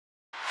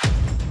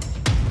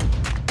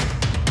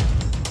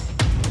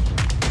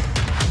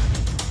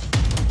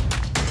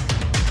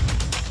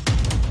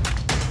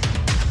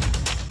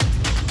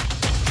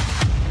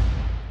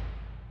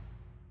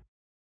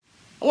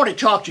want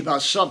to talk to you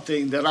about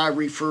something that I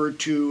refer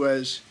to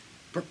as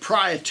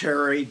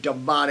proprietary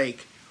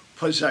demonic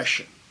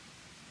possession.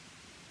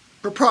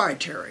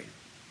 Proprietary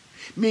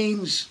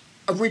means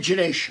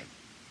origination,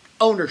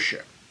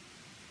 ownership.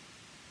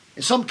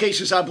 In some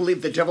cases, I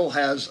believe the devil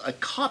has a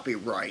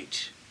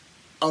copyright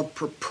of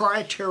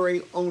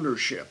proprietary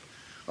ownership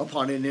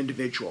upon an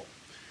individual.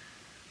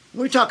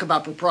 When we talk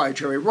about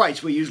proprietary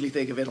rights, we usually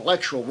think of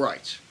intellectual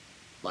rights,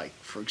 like,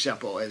 for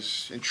example,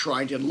 as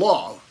enshrined in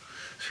law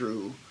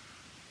through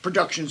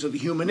productions of the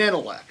human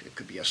intellect. It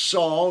could be a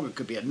song, it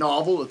could be a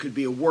novel, it could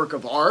be a work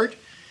of art,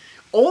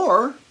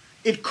 or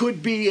it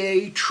could be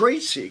a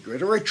trade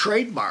secret or a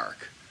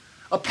trademark,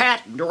 a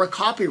patent or a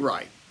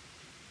copyright.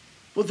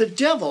 Well, the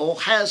devil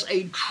has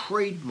a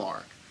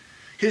trademark,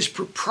 his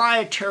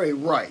proprietary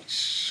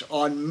rights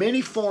on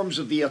many forms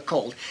of the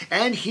occult,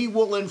 and he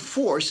will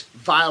enforce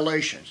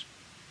violations.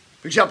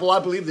 For example, I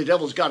believe the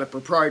devil's got a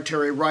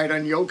proprietary right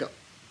on yoga,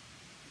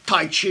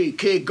 Tai Chi,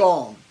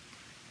 Qigong,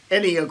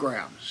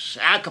 Enneagrams,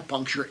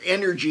 acupuncture,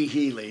 energy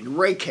healing,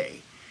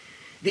 Reiki.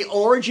 The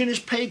origin is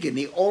pagan.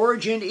 The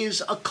origin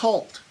is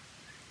occult.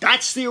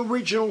 That's the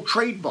original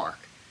trademark.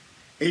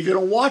 If you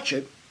don't watch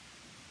it,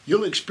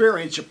 you'll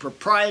experience a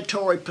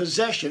proprietary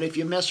possession if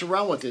you mess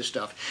around with this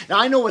stuff. Now,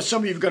 I know what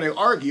some of you are going to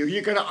argue.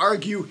 You're going to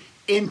argue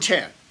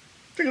intent.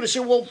 You're going to say,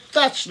 well,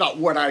 that's not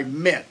what I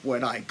meant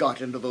when I got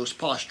into those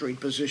posturing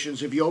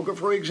positions of yoga,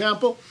 for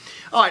example.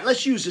 All right,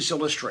 let's use this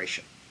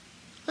illustration.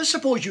 Let's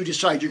suppose you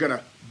decide you're going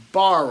to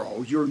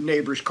borrow your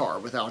neighbor's car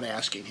without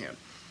asking him.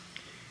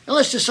 And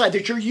let's decide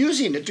that you're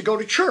using it to go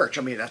to church.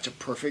 I mean, that's a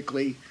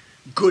perfectly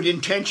good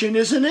intention,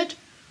 isn't it?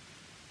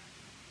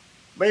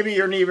 Maybe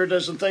your neighbor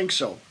doesn't think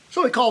so.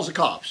 So he calls the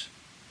cops.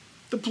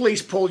 The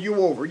police pull you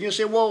over. And you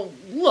say, well,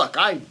 look,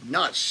 I'm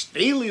not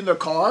stealing the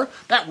car.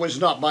 That was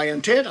not my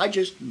intent. I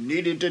just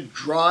needed to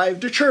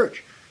drive to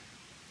church.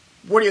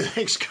 What do you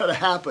think's going to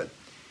happen?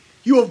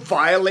 You have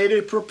violated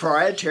a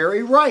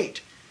proprietary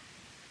right.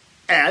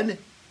 And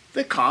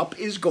the cop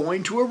is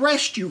going to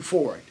arrest you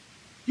for it.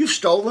 You've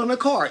stolen a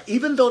car,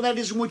 even though that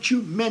isn't what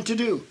you meant to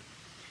do.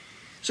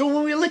 So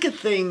when we look at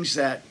things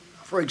that,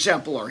 for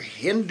example, are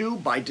Hindu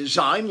by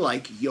design,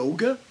 like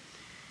yoga,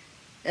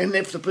 and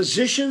if the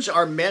positions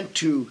are meant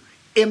to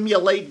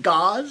emulate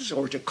gods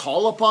or to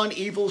call upon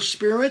evil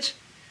spirits,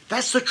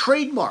 that's the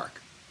trademark.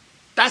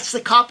 That's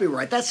the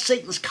copyright. That's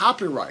Satan's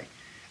copyright.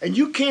 And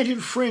you can't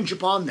infringe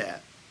upon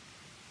that.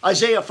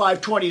 Isaiah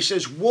 5:20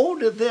 says, woe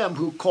to them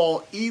who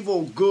call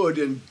evil good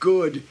and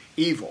good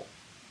evil.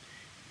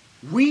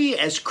 We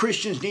as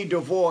Christians need to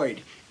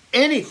avoid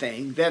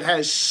anything that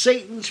has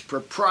Satan's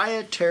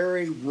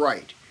proprietary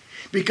right,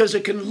 because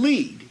it can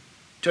lead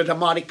to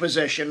demonic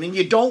possession, and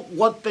you don't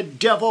want the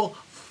devil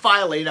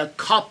filing a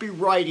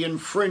copyright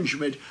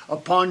infringement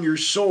upon your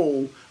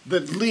soul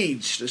that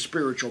leads to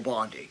spiritual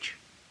bondage.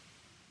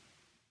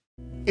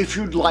 If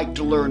you'd like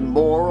to learn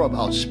more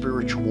about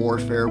spiritual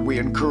warfare, we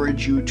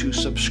encourage you to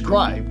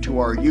subscribe to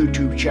our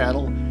YouTube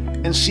channel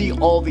and see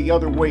all the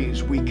other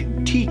ways we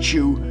can teach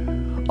you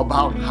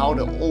about how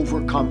to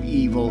overcome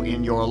evil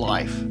in your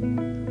life.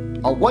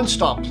 Our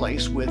one-stop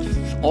place with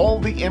all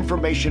the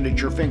information at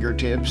your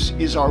fingertips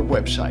is our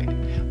website,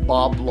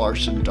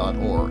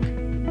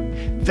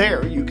 boblarson.org.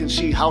 There you can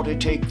see how to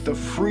take the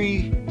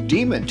free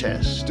demon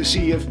test to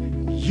see if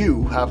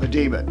you have a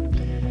demon.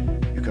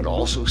 You can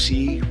also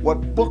see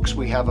what books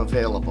we have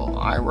available.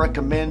 I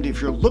recommend,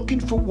 if you're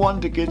looking for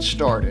one to get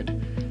started,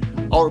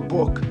 our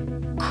book,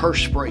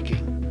 Curse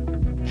Breaking.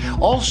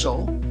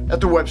 Also,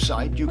 at the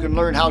website, you can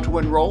learn how to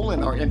enroll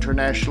in our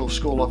International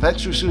School of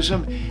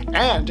Exorcism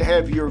and to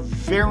have your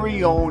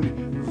very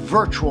own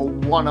virtual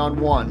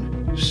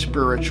one-on-one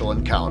spiritual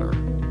encounter.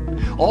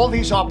 All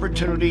these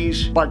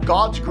opportunities, by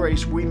God's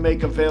grace, we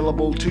make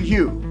available to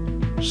you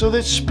so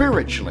that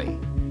spiritually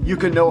you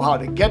can know how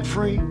to get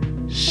free,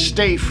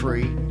 stay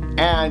free,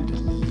 and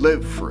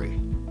live free.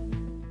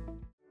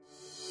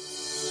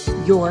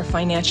 Your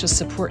financial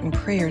support and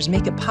prayers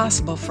make it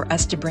possible for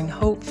us to bring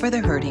hope for the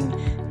hurting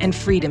and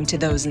freedom to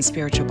those in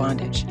spiritual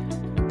bondage.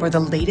 For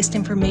the latest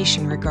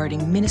information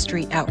regarding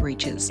ministry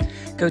outreaches,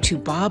 go to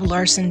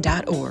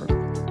boblarson.org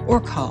or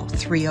call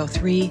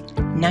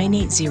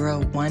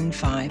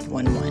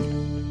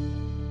 303-980-1511.